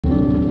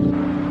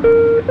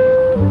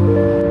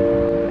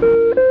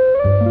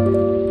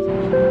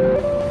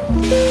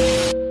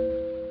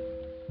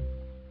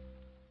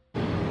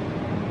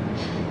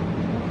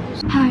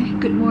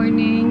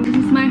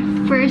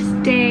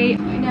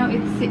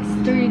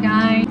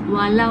kedai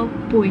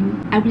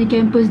walaupun I punya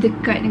campus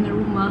dekat dengan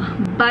rumah,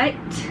 but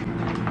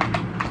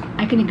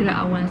I kena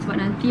gerak awal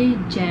sebab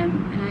nanti jam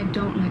and I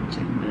don't like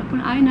jam.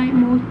 Walaupun I naik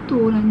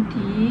motor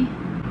nanti.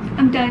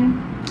 I'm done.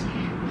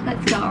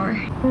 Let's go.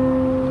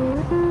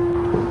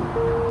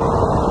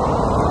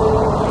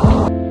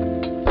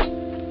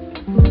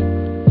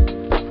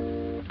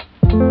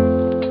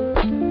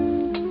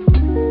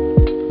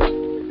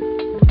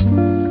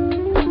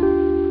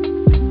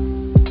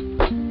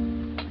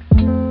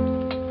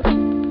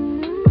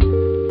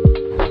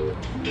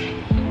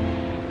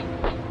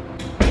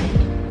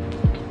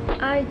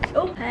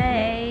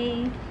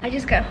 Hey, I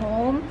just got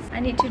home. I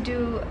need to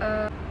do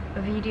a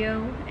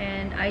video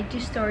and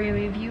IG story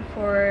review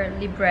for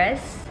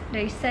Libres.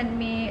 They sent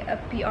me a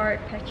PR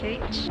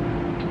package.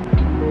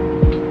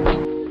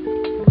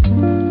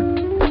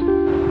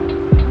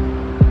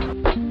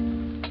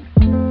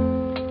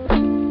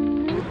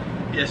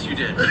 Yes, you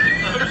did.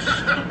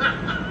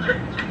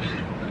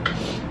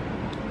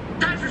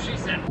 That's what she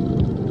said.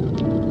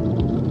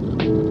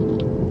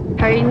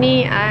 Hari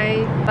ni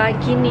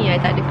pagi ni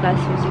I tak ada kelas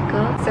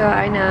musical, so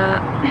I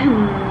nak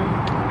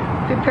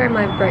prepare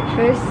my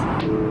breakfast.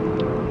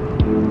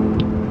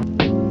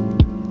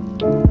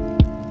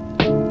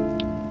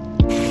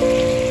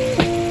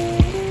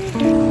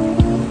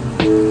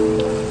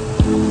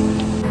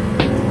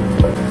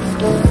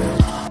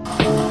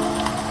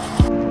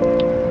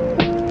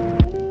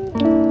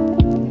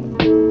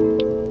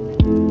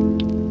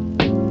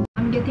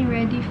 I'm getting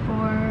ready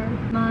for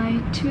my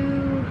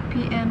 2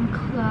 PM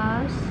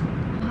class.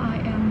 I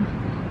am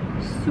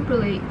super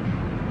late.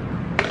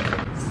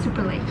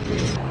 Super late.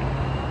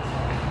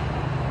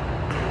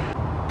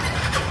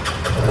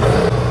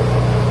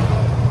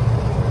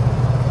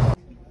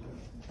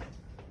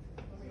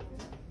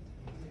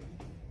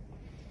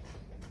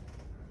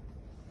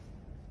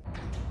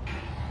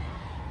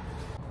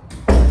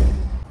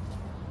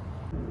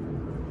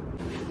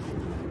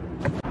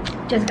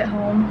 Just got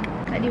home.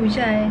 Tadi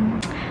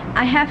hujan.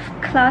 I have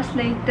class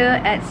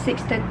later at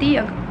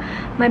 6:30.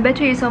 My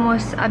battery is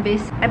almost habis.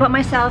 I bought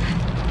myself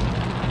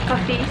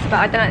coffee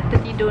sebab I tak nak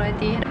tertidur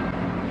nanti.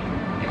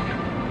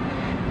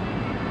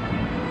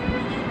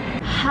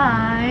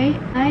 Hi,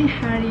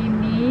 hari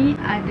ni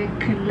ada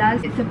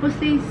kelas. It's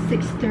supposed to be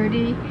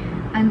 6:30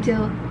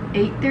 until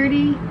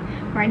 8:30.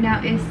 Right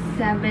now it's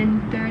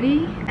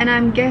 7:30 and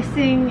I'm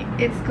guessing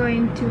it's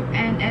going to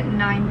end at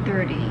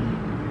 9:30.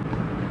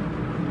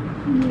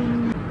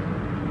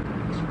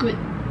 It's good.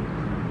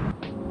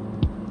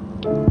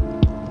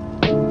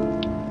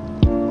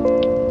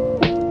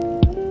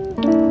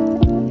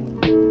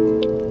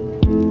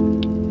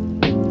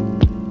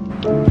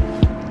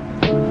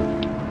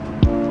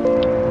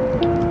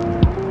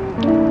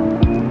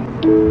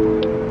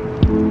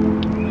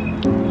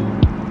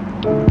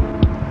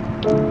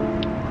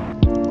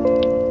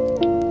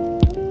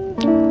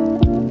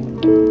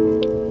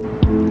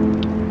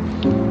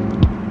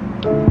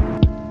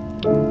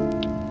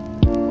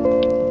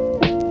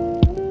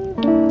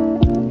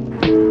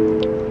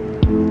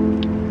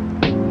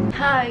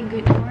 Hi,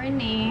 good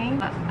morning.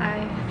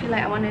 I feel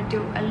like I want to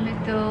do a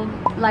little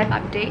life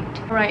update.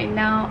 Right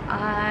now,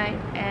 I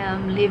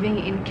am living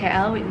in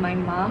KL with my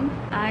mom.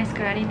 I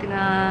sekarang ni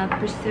tengah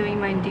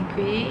pursuing my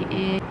degree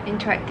in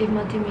interactive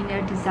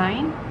multimedia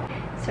design.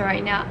 So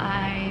right now,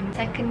 I'm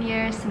second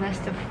year,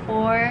 semester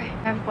 4.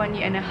 I have 1.5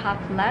 years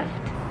left.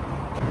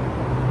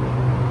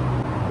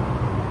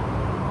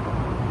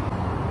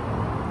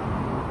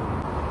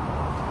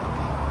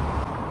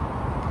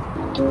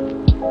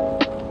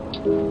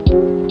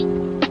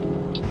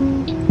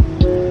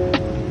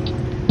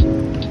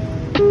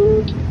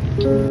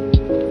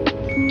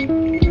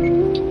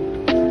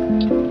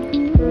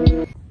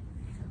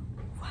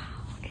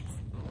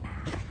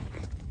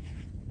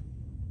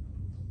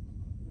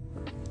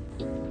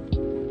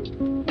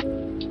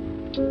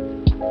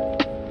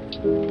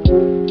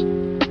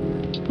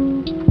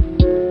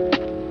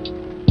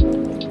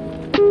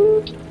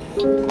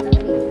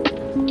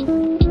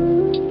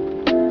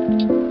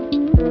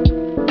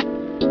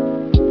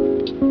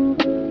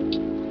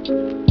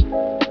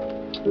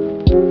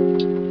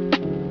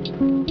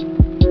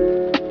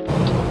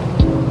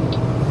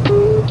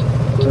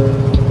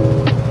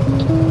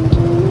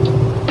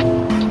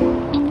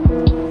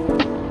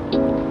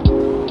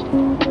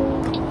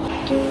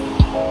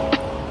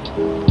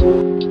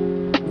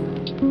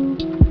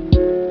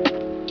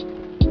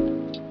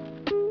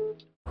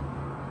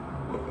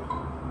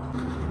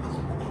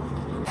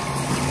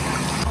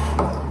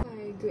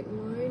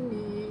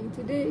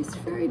 Today is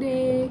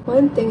Friday.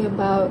 One thing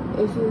about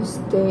if you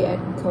stay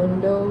at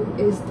condo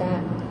is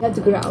that you have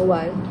to gerak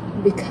awal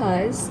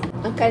because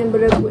akan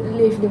berebut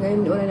lift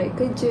dengan orang nak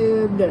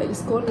kerja, budak lagi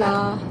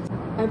sekolah.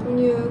 I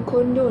punya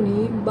condo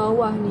ni,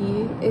 bawah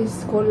ni is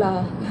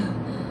sekolah.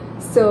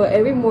 So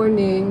every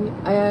morning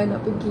I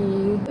nak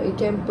pergi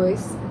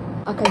campus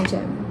akan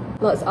jam.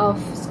 Lots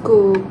of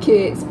school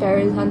kids,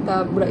 parents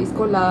hantar budak pergi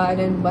sekolah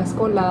dan bas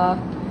sekolah.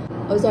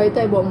 Also hari tu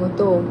I bawa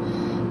motor.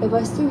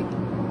 Lepas tu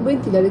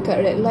berhentilah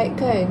dekat red light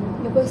kan.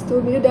 Lepas tu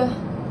bila dah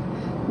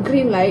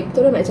green light,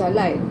 kita orang nak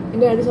jalan. And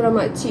then ada seorang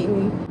makcik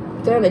ni,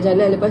 kita orang nak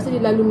jalan. Lepas tu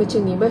dia lalu macam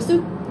ni. Lepas tu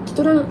kita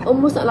orang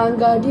almost nak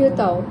langgar dia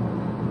tau.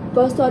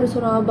 Lepas tu ada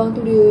seorang abang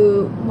tu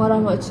dia marah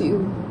makcik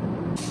tu.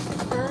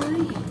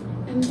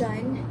 I'm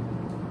done.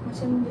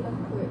 Macam dia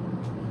lakut.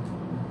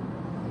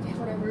 Okay,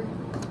 whatever.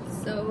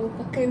 So,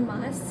 pakai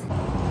mask.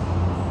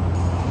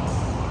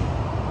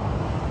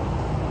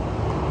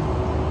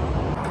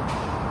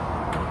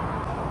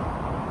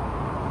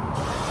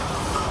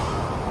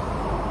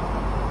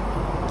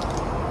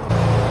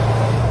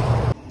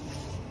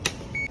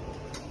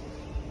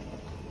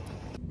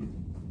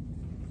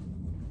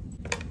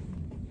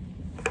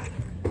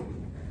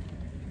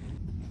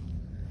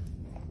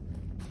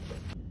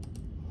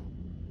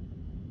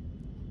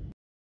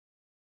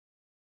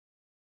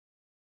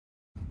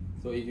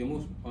 So if you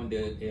move on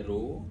the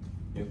arrow,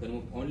 you can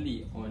move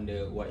only on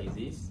the what is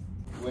this?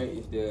 Where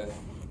is the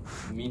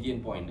median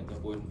point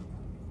ataupun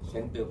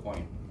center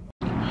point?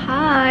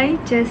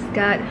 Hi, just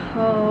got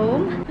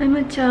home. I'm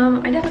macam,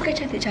 I dah pakai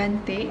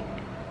cantik-cantik.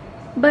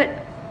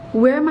 But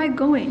where am I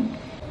going?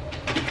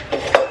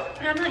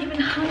 And I'm not even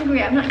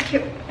hungry. I'm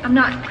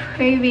not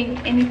craving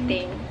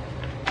anything.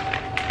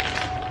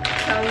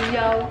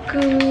 Yao ke,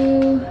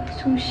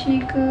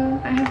 sushi ke.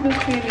 I have no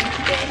craving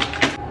today.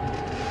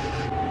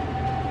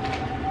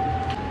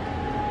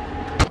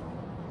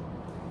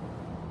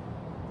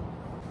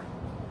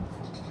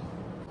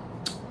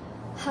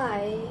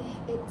 Hi,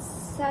 it's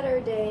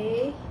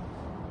Saturday.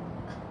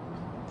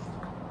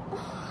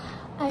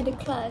 I had a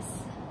class.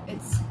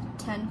 It's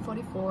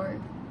 10:44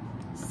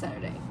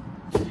 Saturday.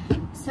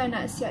 So I'm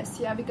not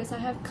siap-siap because I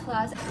have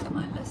class.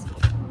 Come on, let's go.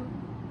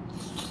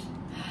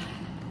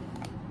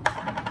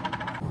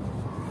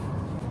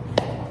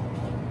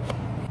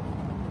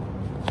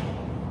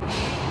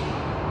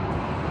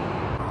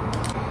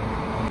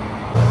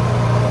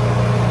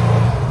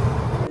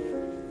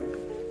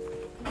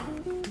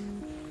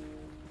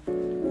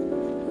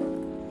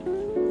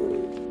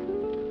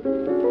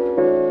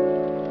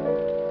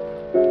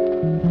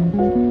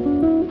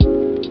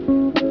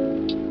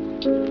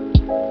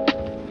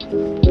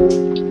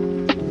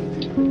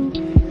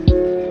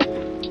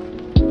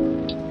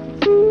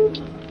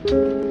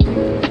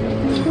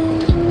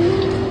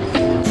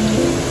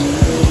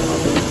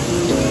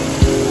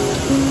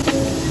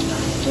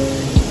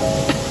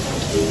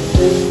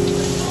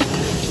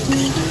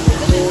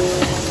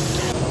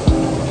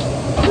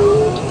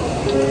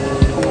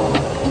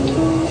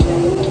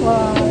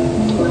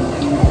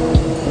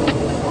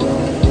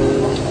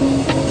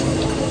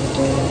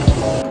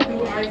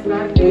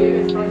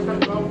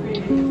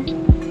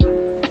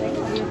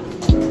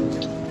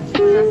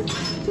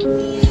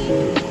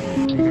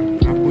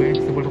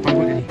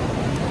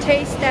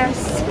 Taste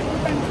test.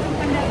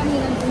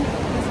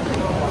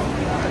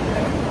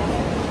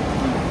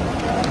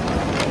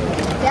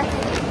 Ya.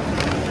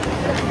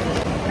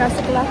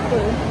 Rasa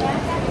kelapa.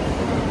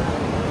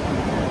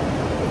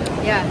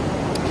 Yeah,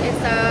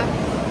 it's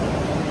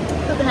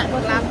coconut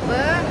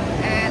kelapa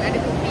and ada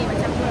kopi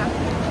macam tu lah.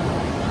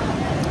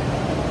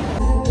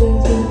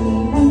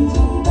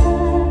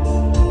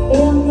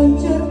 Yang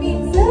mencermin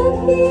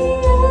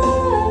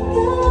setiap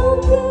kau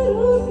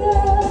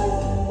berubah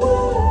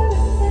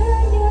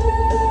warnanya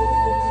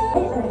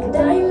like a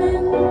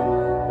diamond,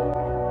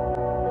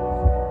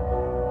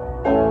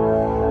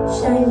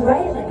 shine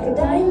bright like a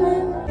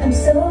diamond. I'm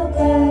so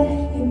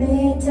glad you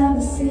made time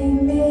to see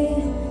me.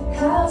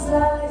 How's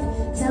life?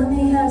 Tell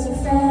me, how's your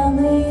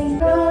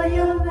family? Oh,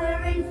 you're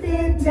very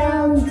thin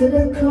down to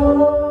the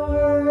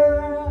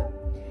core,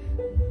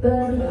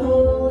 but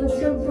hold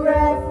your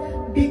breath,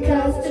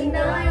 because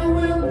tonight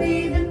will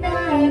be the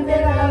night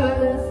that I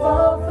will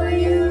fall for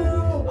you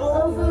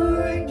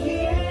over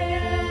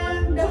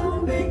again.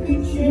 Don't make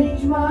me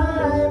change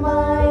my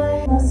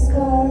mind. My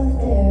scarf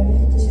there,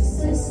 just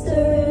your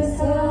sister's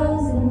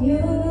house, and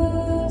you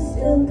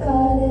still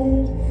got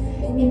it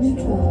in your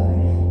drawer.